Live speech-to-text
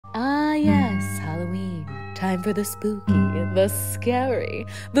yes, Halloween. Time for the spooky, the scary,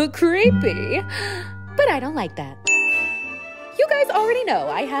 the creepy. But I don't like that. You guys already know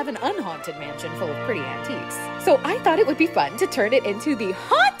I have an unhaunted mansion full of pretty antiques. So I thought it would be fun to turn it into the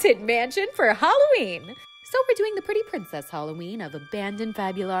haunted mansion for Halloween. So we're doing the Pretty Princess Halloween of abandoned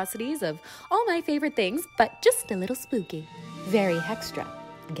fabulosities of all my favorite things, but just a little spooky. Very hextra.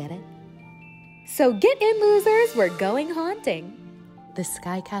 Get it? So get in, losers. We're going haunting. The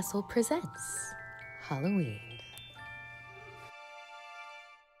Sky Castle presents Halloween.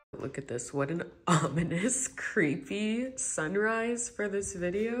 Look at this. What an ominous, creepy sunrise for this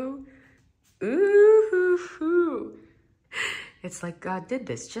video. Ooh. It's like God did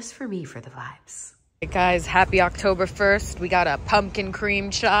this just for me for the vibes. Hey guys, happy October 1st. We got a pumpkin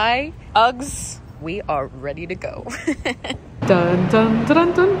cream chai. Uggs, we are ready to go. Dun dun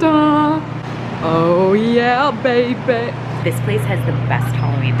dun dun dun. Oh yeah, baby. This place has the best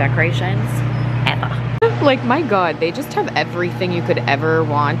Halloween decorations ever. Like, my God, they just have everything you could ever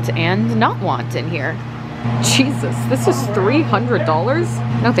want and not want in here. Jesus, this is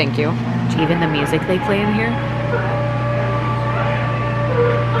 $300? No, thank you. Even the music they play in here.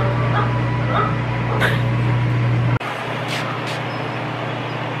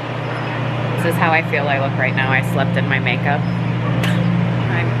 This is how I feel I look right now. I slept in my makeup.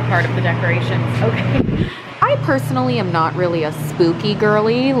 I'm part of the decorations. Okay. I personally am not really a spooky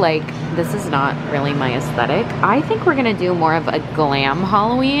girly. Like, this is not really my aesthetic. I think we're gonna do more of a glam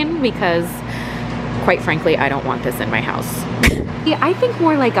Halloween because, quite frankly, I don't want this in my house. Yeah, I think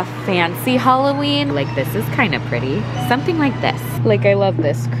more like a fancy Halloween. Like, this is kind of pretty. Something like this. Like, I love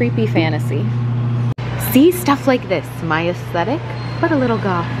this creepy fantasy. See, stuff like this. My aesthetic, but a little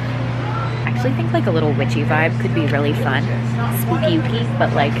goth. I actually think like a little witchy vibe could be really fun. Spooky-ooky,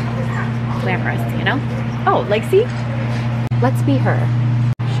 but like glamorous, you know? Oh, like, see? Let's be her.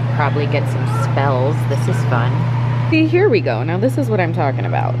 Should probably get some spells. This is fun. See, here we go. Now, this is what I'm talking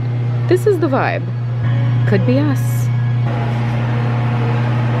about. This is the vibe. Could be us.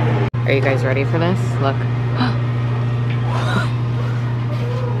 Are you guys ready for this? Look.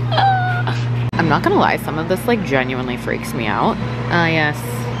 I'm not gonna lie, some of this, like, genuinely freaks me out. Ah, yes.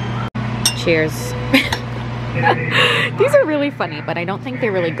 Cheers. These are really funny, but I don't think they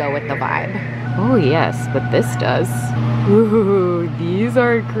really go with the vibe. Oh yes, but this does. Ooh, these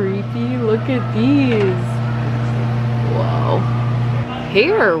are creepy. Look at these. Whoa.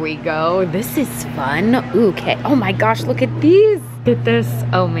 Here we go. This is fun. Ooh, okay. Oh my gosh, look at these. Look at this.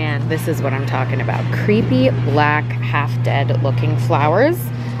 Oh man, this is what I'm talking about. Creepy, black, half-dead looking flowers.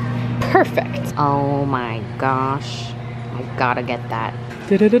 Perfect. Oh my gosh. I gotta get that.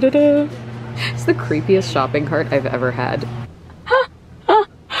 Da-da-da-da-da. It's the creepiest shopping cart I've ever had.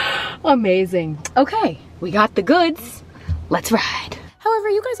 Amazing. Okay, we got the goods. Let's ride. However,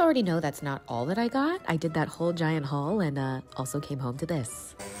 you guys already know that's not all that I got. I did that whole giant haul and also came home to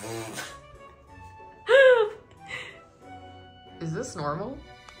this. Is this normal?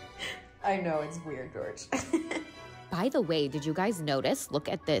 I know, it's weird, George. By the way, did you guys notice? Look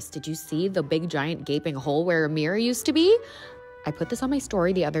at this. Did you see the big giant gaping hole where a mirror used to be? I put this on my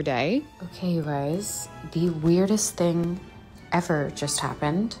story the other day. Okay, you guys, the weirdest thing ever just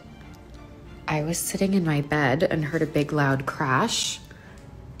happened. I was sitting in my bed and heard a big loud crash.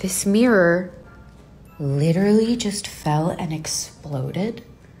 This mirror literally just fell and exploded.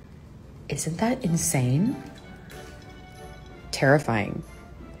 Isn't that insane? Terrifying.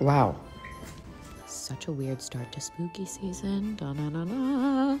 Wow. Such a weird start to spooky season.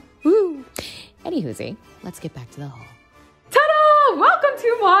 Da-na-na-na. Woo! Anywhoosie, let's get back to the haul. Ta-da! Welcome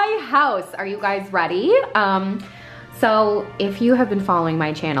to my house. Are you guys ready? So if you have been following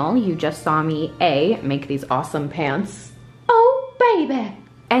my channel, you just saw me A, make these awesome pants. Oh, baby.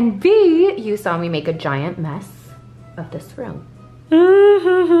 And B, you saw me make a giant mess of this room.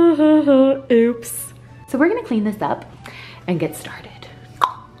 Oops. So we're gonna clean this up and get started.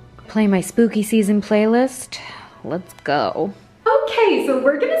 Play my spooky season playlist. Let's go. Okay, so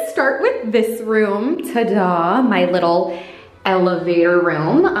we're gonna start with this room. Ta-da, my little elevator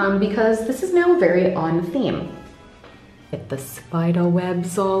room, because this is now very on theme. Get the spider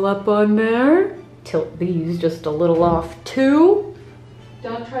webs all up on there. Tilt these just a little off too.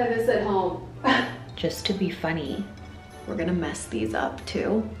 Don't try this at home. Just to be funny, we're gonna mess these up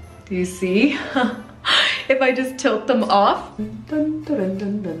too. Do you see? If I just tilt them off. Dun, dun,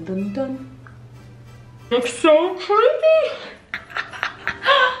 dun, dun, dun, dun. Looks so creepy.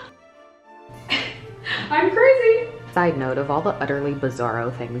 I'm crazy. Side note, of all the utterly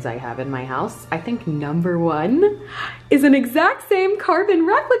bizarro things I have in my house, I think number one is an exact same carbon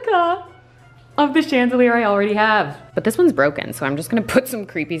replica of the chandelier I already have. But this one's broken, so I'm just gonna put some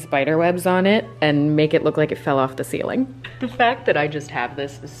creepy spider webs on it and make it look like it fell off the ceiling. The fact that I just have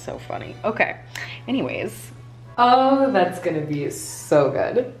this is so funny. Okay, anyways. Oh, that's gonna be so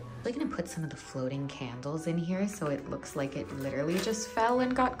good. We're gonna put some of the floating candles in here so it looks like it literally just fell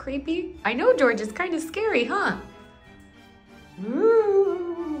and got creepy. I know, George, it's kind of scary, huh?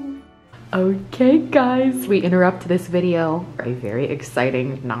 Ooh. Okay, guys, we interrupt this video for a very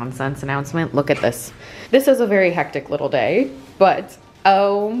exciting nonsense announcement. Look at this. This is a very hectic little day, but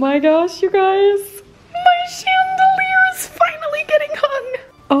oh my gosh, you guys, my chandelier is finally getting hung.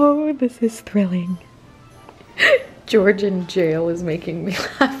 Oh, this is thrilling. George in jail is making me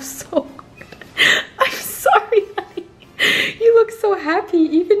laugh so hard. I'm sorry, honey. You look so happy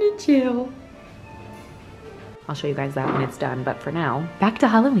even in jail. I'll show you guys that when it's done, but for now, back to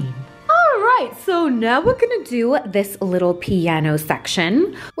Halloween. All right, so now we're gonna do this little piano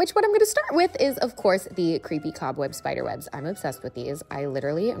section, which what I'm gonna start with is, of course, the creepy cobweb spider webs. I'm obsessed with these. I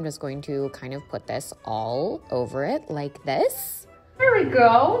literally am just going to kind of put this all over it like this. There we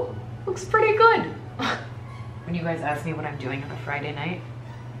go. Looks pretty good. When you guys ask me what I'm doing on a Friday night,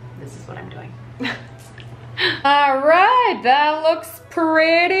 this is what I'm doing. All right, that looks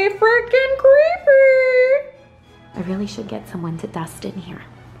pretty freaking creepy. I really should get someone to dust in here.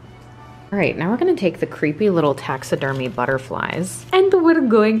 All right, now we're gonna take the creepy little taxidermy butterflies and we're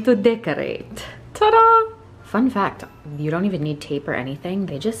going to decorate. Ta-da! Fun fact, you don't even need tape or anything.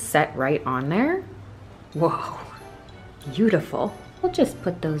 They just set right on there. Whoa, beautiful. We'll just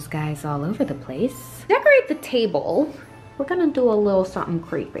put those guys all over the place. Decorate the table. We're gonna do a little something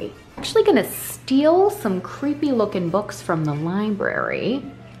creepy. Actually gonna steal some creepy looking books from the library.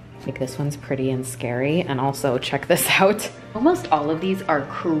 Like this one's pretty and scary. And also check this out. Almost all of these are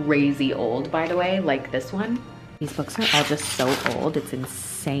crazy old, by the way, like this one. These books are all just so old, it's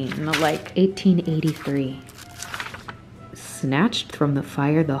insane. Like 1883. Snatched from the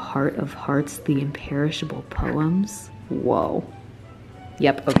fire, the heart of hearts, the imperishable poems. Whoa.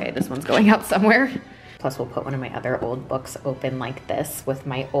 Yep, okay, this one's going out somewhere. Plus we'll put one of my other old books open like this with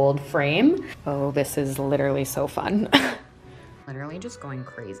my old frame. Oh, this is literally so fun. Literally just going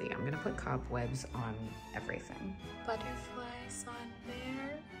crazy. I'm gonna put cobwebs on everything. Butterflies on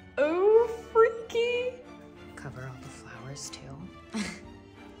there. Oh, freaky. Cover all the flowers too.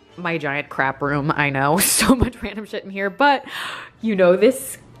 My giant crap room, I know. So much random shit in here, but you know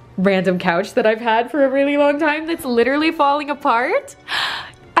this random couch that I've had for a really long time that's literally falling apart?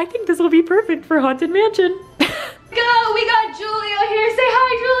 I think this will be perfect for Haunted Mansion. Go, we got Julia here. Say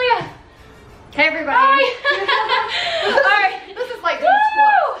hi, Julia. Hey, everybody. Hi. All right, this is like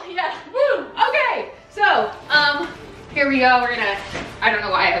woo! Yeah. Woo. Okay, so here we go. We're gonna. I don't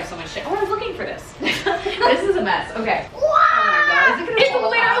know why I have so much shit. Oh, I was looking for this. This is a mess. Okay. Oh my god, is it gonna fall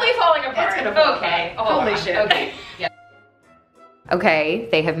apart? It's literally falling apart. It's gonna fall apart. Oh, holy shit. Okay. Yeah. Okay,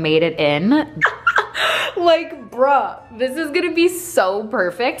 they have made it in. Like, bruh, this is gonna be so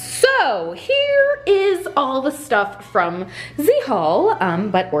perfect. So here is all the stuff from Scholl,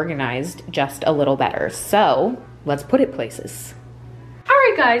 but organized just a little better. So let's put it places. All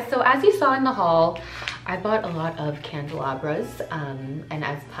right, guys, so as you saw in the haul, I bought a lot of candelabras, and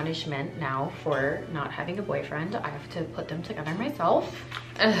as punishment now for not having a boyfriend, I have to put them together myself.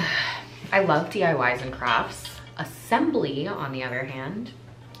 I love DIYs and crafts. Assembly, on the other hand,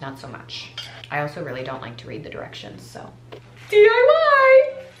 not so much. I also really don't like to read the directions, so.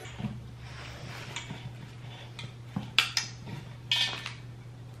 DIY!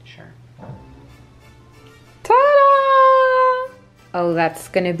 Sure. Ta-da! Oh, that's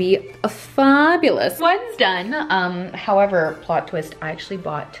gonna be fabulous. One's done. However, plot twist, I actually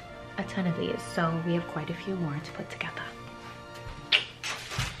bought a ton of these, so we have quite a few more to put together.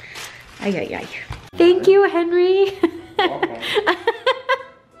 Ay, ay, ay. Thank you, Henry.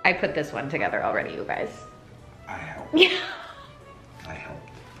 I put this one together already, you guys. I helped. Yeah. I helped.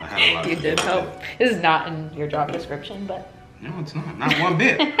 I had a lot You of did help. This is not in your job description, but. No, it's not. Not one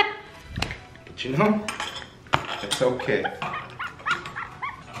bit. But you know, it's okay.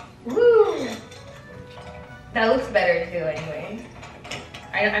 Woo! That looks better too, anyway.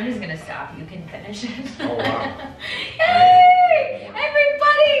 I'm just gonna stop. You can finish it. Oh, wow. Hey!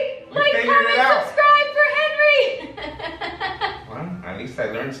 Everybody! Like, figured comment, it out. subscribe for Henry! Well, at least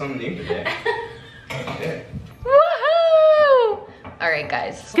I learned something new today. Yeah. Woohoo! All right,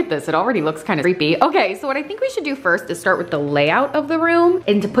 guys. Look at this. It already looks kind of creepy. Okay, so what I think we should do first is start with the layout of the room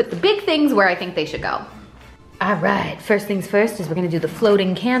and to put the big things where I think they should go. All right, first things first is we're gonna do the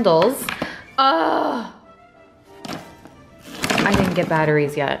floating candles. Oh, I didn't get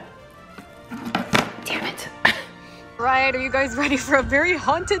batteries yet. Damn it. Right, are you guys ready for a very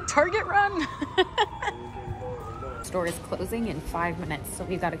haunted Target run? Store is closing in 5 minutes, so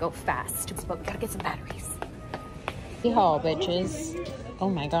we gotta go fast. But we gotta get some batteries. Haul, bitches. Oh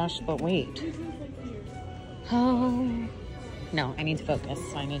my gosh, but wait. Oh. No, I need to focus.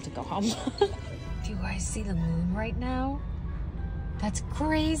 I need to go home. Do you guys see the moon right now? That's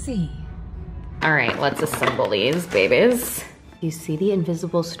crazy. All right, let's assemble these babies. You see the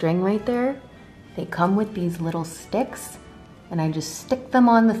invisible string right there? They come with these little sticks, and I just stick them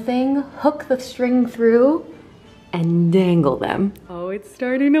on the thing, hook the string through, and dangle them. Oh, it's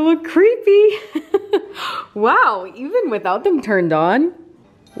starting to look creepy. Wow, even without them turned on.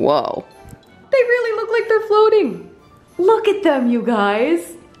 Whoa. They really look like they're floating. Look at them, you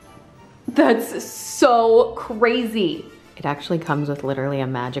guys. That's so crazy. It actually comes with literally a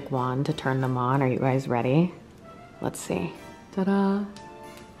magic wand to turn them on. Are you guys ready? Let's see. Ta-da.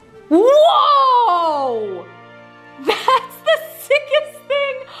 Whoa! That's the sickest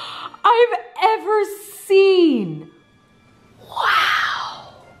thing I've ever seen.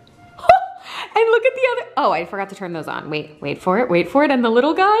 Wow. And look at the other, oh, I forgot to turn those on. Wait for it. And the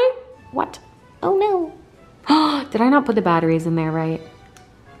little guy? What? Oh no. Did I not put the batteries in there right?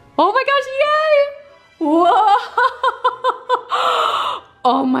 Oh my gosh, yay! Whoa!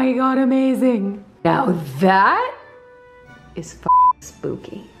 Oh my God, amazing. Now that is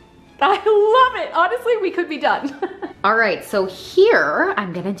spooky. I love it. Honestly, we could be done. All right, so here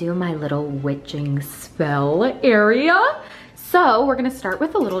I'm gonna do my little witching spell area. So we're gonna start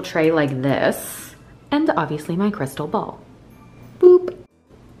with a little tray like this, and obviously my crystal ball. Boop.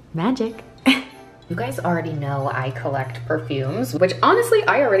 Magic. You guys already know I collect perfumes, which honestly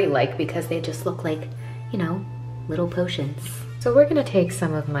I already like because they just look like, you know, little potions. So we're gonna take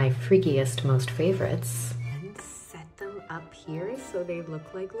some of my freakiest, most favorites and set them up here so they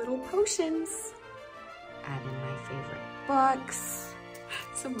look like little potions. Add in my favorite box,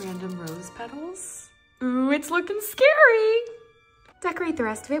 some random rose petals. Ooh, it's looking scary. Decorate the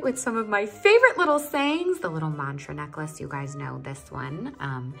rest of it with some of my favorite little sayings. The little mantra necklace, you guys know this one.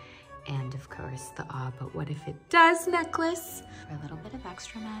 And of course the but what if it does necklace for a little bit of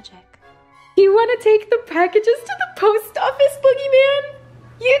extra magic. You want to take the packages to the post office, Boogeyman?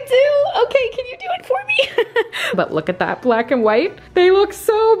 You do? Okay, can you do it for me? But look at that black and white. They look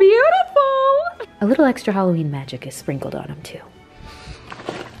so beautiful. A little extra Halloween magic is sprinkled on them too.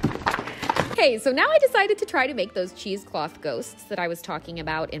 Okay, so now I decided to try to make those cheesecloth ghosts that I was talking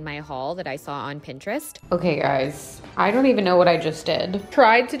about in my haul that I saw on Pinterest. Okay guys, I don't even know what I just did.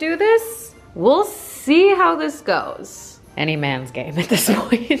 Tried to do this. We'll see how this goes. Any man's game at this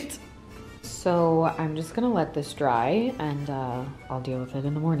point. So I'm just gonna let this dry and I'll deal with it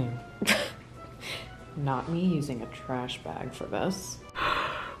in the morning. Not me using a trash bag for this.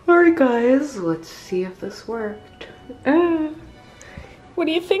 All right guys, let's see if this worked. What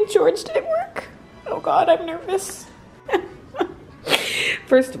do you think, George? Did it work? Oh God, I'm nervous.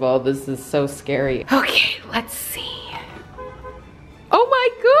 First of all, this is so scary. Okay, let's see. Oh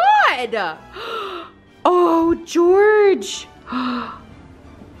my God! Oh, George!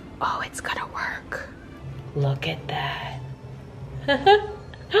 Oh, it's gonna work. Look at that.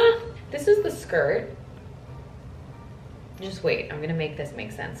 This is the skirt. Just wait, I'm gonna make this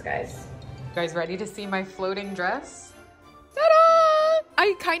make sense, guys. You guys ready to see my floating dress? Ta-da!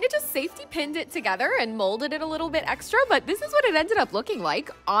 I kind of just safety pinned it together and molded it a little bit extra, but this is what it ended up looking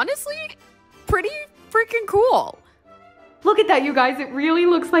like. Honestly, pretty freaking cool. Look at that, you guys. It really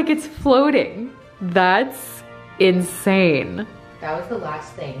looks like it's floating. That's insane. That was the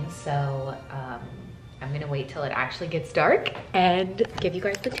last thing, so I'm gonna wait till it actually gets dark and give you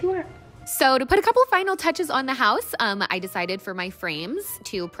guys the tour. So to put a couple of final touches on the house, I decided for my frames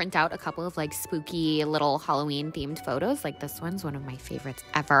to print out a couple of like spooky little Halloween themed photos. Like this one's one of my favorites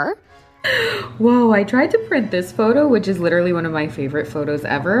ever. Whoa, I tried to print this photo, which is literally one of my favorite photos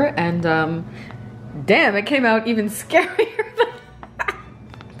ever. And damn, it came out even scarier than that.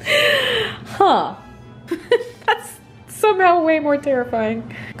 Huh. That's somehow way more terrifying.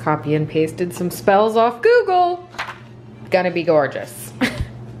 Copy and pasted some spells off Google. Gonna be gorgeous.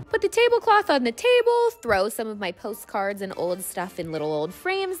 Put the tablecloth on the table, throw some of my postcards and old stuff in little old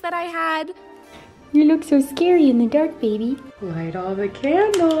frames that I had. You look so scary in the dark, baby. Light all the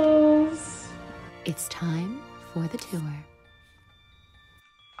candles. It's time for the tour.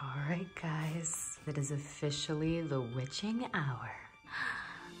 All right, guys, it is officially the witching hour.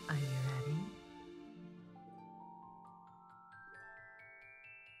 Are you ready?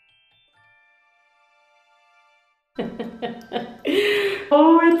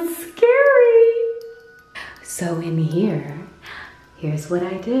 Oh, it's scary. So in here's what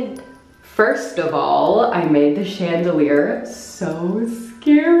I did. First of all, I made the chandelier so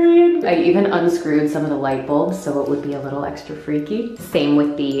scary. I even unscrewed some of the light bulbs so it would be a little extra freaky. Same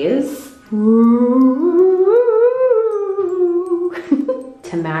with these.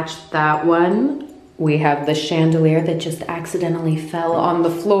 To match that one, we have the chandelier that just accidentally fell on the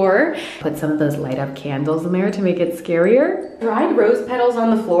floor. Put some of those light up candles in there to make it scarier. Dried rose petals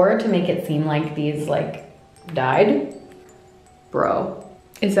on the floor to make it seem like these like died. Bro,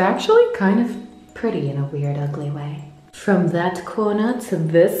 it's actually kind of pretty in a weird, ugly way. From that corner to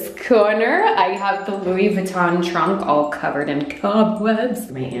this corner, I have the Louis Vuitton trunk all covered in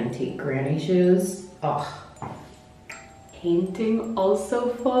cobwebs. My antique granny shoes. Oh. Painting also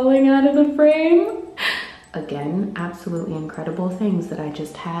falling out of the frame. Again, absolutely incredible things that I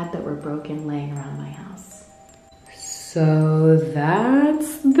just had that were broken laying around my house. So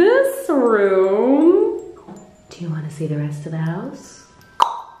that's this room. Do you want to see the rest of the house?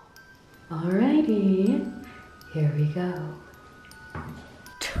 Alrighty, here we go.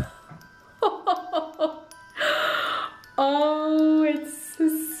 Oh, it's so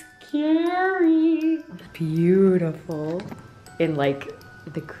scary. Beautiful in like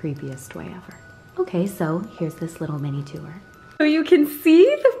the creepiest way ever. Okay, so here's this little mini tour. So you can see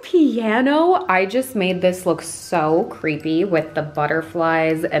the piano. I just made this look so creepy with the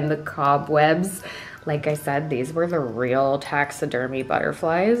butterflies and the cobwebs. Like I said, these were the real taxidermy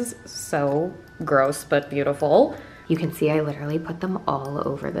butterflies. So gross, but beautiful. You can see I literally put them all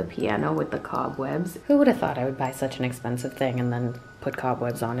over the piano with the cobwebs. Who would have thought I would buy such an expensive thing and then put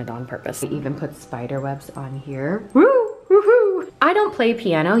cobwebs on it on purpose? I even put spider webs on here. Woo! Woohoo! I don't play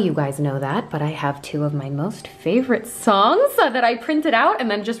piano, you guys know that, but I have two of my most favorite songs that I printed out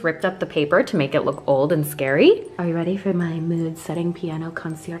and then just ripped up the paper to make it look old and scary. Are you ready for my mood-setting piano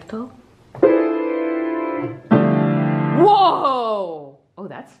concerto? Whoa! Oh,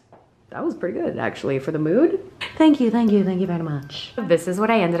 that was pretty good actually for the mood. Thank you very much. This is what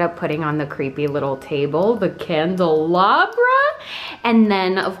I ended up putting on the creepy little table, the candelabra. And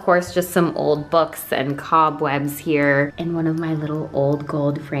then of course, just some old books and cobwebs here. In one of my little old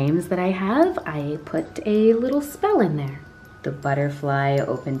gold frames that I have, I put a little spell in there. The butterfly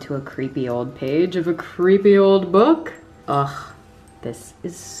opened to a creepy old page of a creepy old book. Ugh, this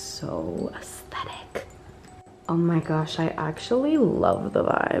is so aesthetic. Oh my gosh, I actually love the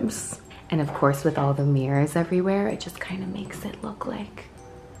vibes. And of course, with all the mirrors everywhere, it just kind of makes it look like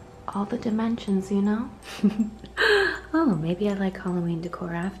all the dimensions, you know? Oh, maybe I like Halloween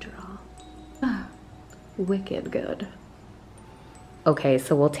decor after all. Wicked good. Okay,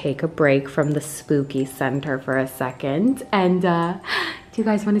 so we'll take a break from the spooky center for a second. And do you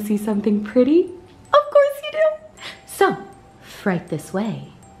guys want to see something pretty? Of course you do. So, right this way.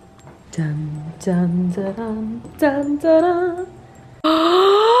 Dun dun dun dun dun dun.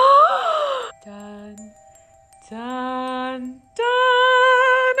 Dun dun dun dun.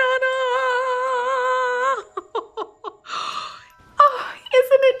 Oh,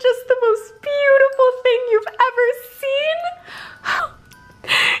 isn't it just the most beautiful thing you've ever seen?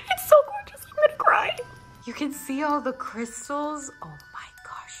 It's so gorgeous, I'm gonna cry. You can see all the crystals. Oh my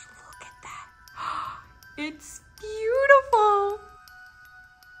gosh, look at that. It's beautiful.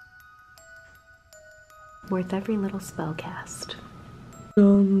 Worth every little spell cast.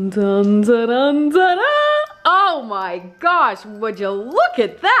 Dun, dun, dun, dun, dun, dun. Oh my gosh, would you look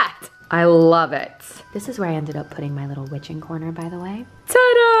at that? I love it. This is where I ended up putting my little witching corner, by the way.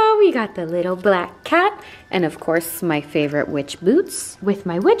 Ta-da! We got the little black cat, and of course my favorite witch boots, with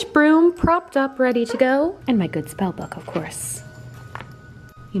my witch broom propped up ready to go, and my good spell book, of course.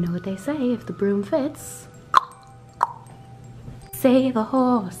 You know what they say, if the broom fits. Save a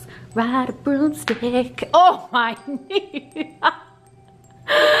horse, ride a broomstick. Oh my knee.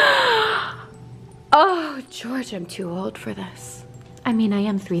 Oh, George, I'm too old for this. I mean, I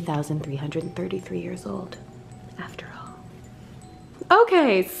am 3,333 years old, after all.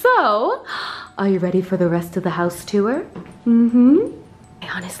 Okay, so, are you ready for the rest of the house tour? Mm-hmm. I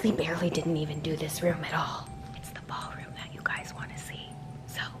honestly barely didn't even do this room at all. It's the ballroom that you guys want to see.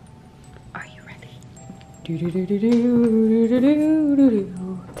 So, are you ready?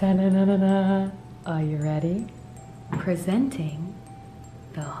 Ta-na-na-na-na. Are you ready? Presenting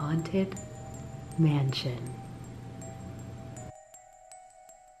the Haunted Mansion.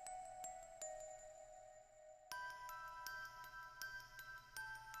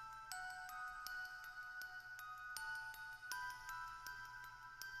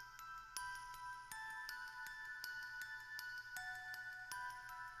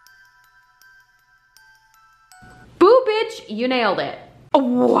 Boo, bitch, you nailed it.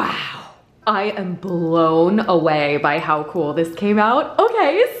 Wow. I am blown away by how cool this came out.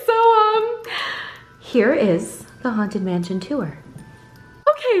 Okay, so here is the Haunted Mansion tour.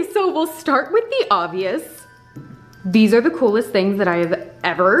 Okay, so we'll start with the obvious. These are the coolest things that I have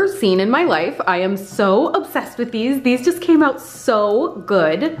ever seen in my life. I am so obsessed with these. These just came out so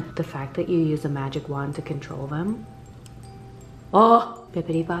good. The fact that you use a magic wand to control them. Oh,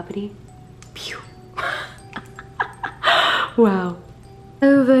 bippity boppity. Pew. Wow.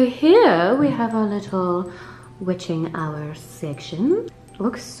 Over here, we have our little witching hour section. It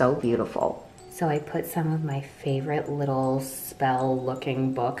looks so beautiful. So I put some of my favorite little spell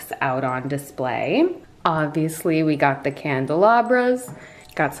looking books out on display. Obviously, we got the candelabras.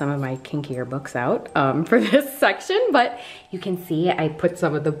 Got some of my kinkier books out for this section, but you can see I put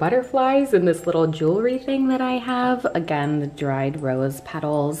some of the butterflies in this little jewelry thing that I have. Again, the dried rose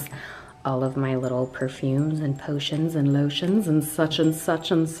petals, all of my little perfumes and potions and lotions and such and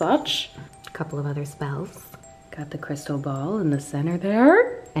such and such. A couple of other spells. Got the crystal ball in the center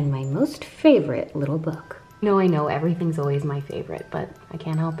there. And my most favorite little book. I know everything's always my favorite, but I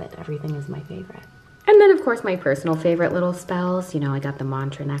can't help it. Everything is my favorite. And then of course my personal favorite little spells. I got the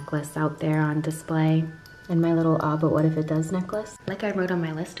mantra necklace out there on display. And my little but what if it does necklace. Like I wrote on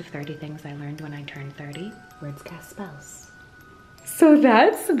my list of 30 things I learned when I turned 30. Words cast spells. So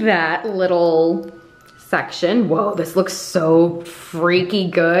that's that little section. Whoa, this looks so freaky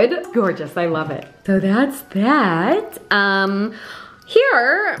good. Gorgeous, I love it. So that's that.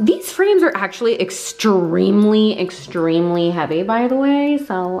 Here, these frames are actually extremely, extremely heavy, by the way,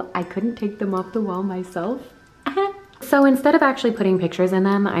 so I couldn't take them off the wall myself. So instead of actually putting pictures in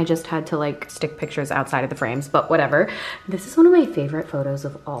them, I just had to like stick pictures outside of the frames, but whatever. This is one of my favorite photos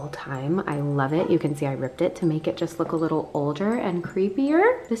of all time. I love it. You can see I ripped it to make it just look a little older and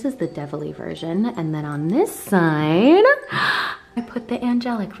creepier. This is the devilly version, and then on this side, I put the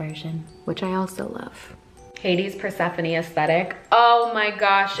angelic version, which I also love. Hades Persephone aesthetic. Oh my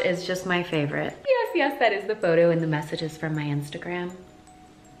gosh, it's just my favorite. Yes, that is the photo and the messages from my Instagram.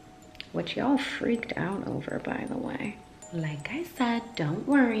 Which y'all freaked out over, by the way. Like I said, don't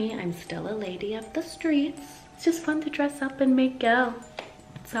worry, I'm still a lady of the streets. It's just fun to dress up and make go.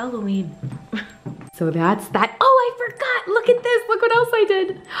 It's Halloween. So that's that. Oh, I forgot, look at this, look what else I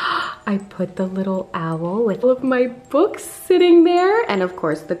did. I put the little owl with all of my books sitting there, and of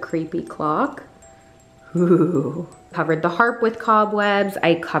course the creepy clock. Ooh. Covered the harp with cobwebs.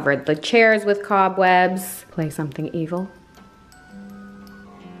 I covered the chairs with cobwebs. Play something evil.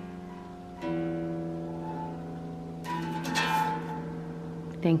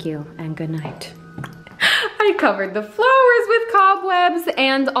 Thank you and good night. I covered the flowers with cobwebs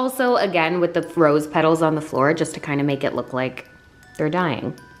and also again with the rose petals on the floor just to kind of make it look like they're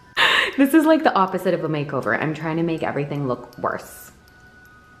dying. This is like the opposite of a makeover. I'm trying to make everything look worse.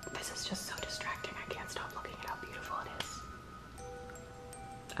 This is just so distracting. I can't stop looking at how beautiful it is.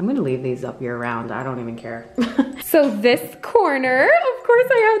 I'm gonna leave these up year round. I don't even care. So this corner, of course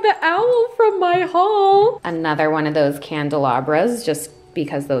I have the owl from my haul. Another one of those candelabras, just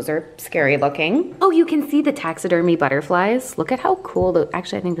because those are scary looking. Oh, you can see the taxidermy butterflies. Look at how cool,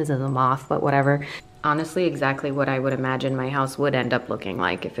 actually I think this is a moth, but whatever. Honestly, exactly what I would imagine my house would end up looking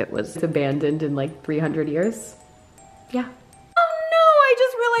like if it was abandoned in like 300 years. Yeah. Oh no, I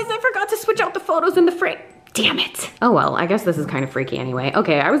just realized I forgot to switch out the photos in the frame. Damn it. Oh well, I guess this is kind of freaky anyway.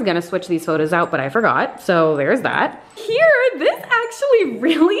 Okay, I was gonna switch these photos out, but I forgot, so there's that. Here, this actually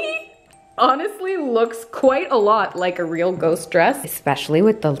really honestly looks quite a lot like a real ghost dress, especially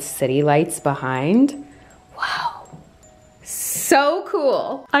with the city lights behind. Wow, so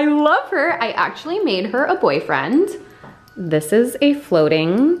cool. I love her. I actually made her a boyfriend. This is a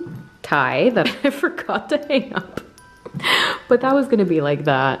floating tie that I forgot to hang up, but that was gonna be like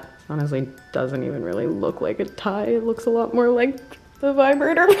that. Honestly, doesn't even really look like a tie. It looks a lot more like the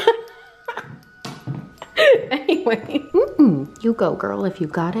vibrator. Anyway, you go girl, if you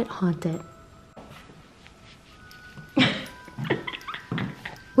got it, haunt it.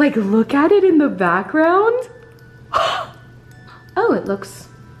 Like, look at it in the background. Oh, it looks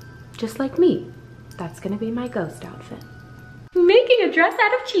just like me. That's gonna be my ghost outfit. Making a dress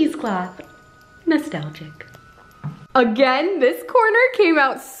out of cheesecloth. Nostalgic. Again, this corner came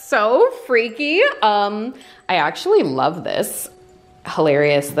out so freaky. I actually love this.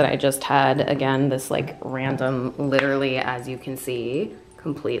 Hilarious that I just had, again, this like random, literally, as you can see,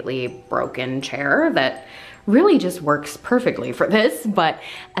 completely broken chair that really just works perfectly for this. But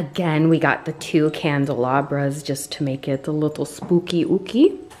again, we got the two candelabras just to make it a little spooky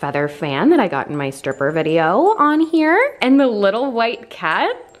ooky. Feather fan that I got in my stripper video on here. And the little white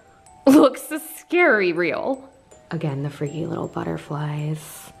cat looks scary real. Again, the freaky little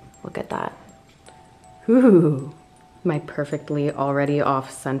butterflies. Look at that. Ooh. My perfectly already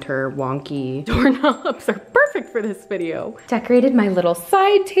off-center wonky doorknobs are perfect for this video. Decorated my little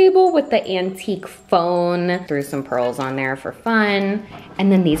side table with the antique phone. Threw some pearls on there for fun.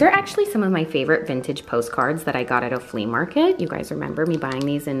 And then these are actually some of my favorite vintage postcards that I got at a flea market. You guys remember me buying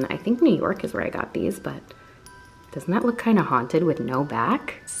these in, I think New York is where I got these, but doesn't that look kind of haunted with no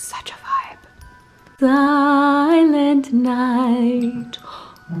back? Such a vibe. Silent night.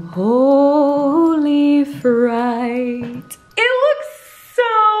 Holy fright. It looks so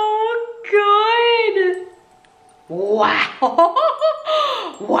good. Wow.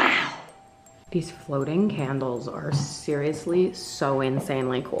 Wow. These floating candles are seriously so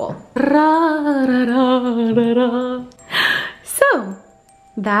insanely cool. So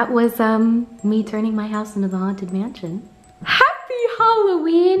that was me turning my house into the Haunted Mansion. Happy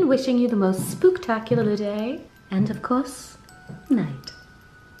Halloween. Wishing you the most spooktacular day. And of course, night.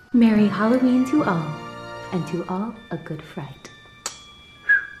 Merry Halloween to all, and to all a good fright.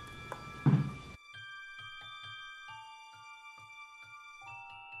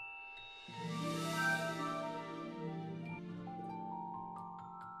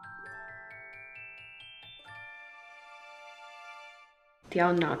 Do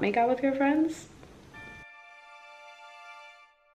y'all not make out with your friends?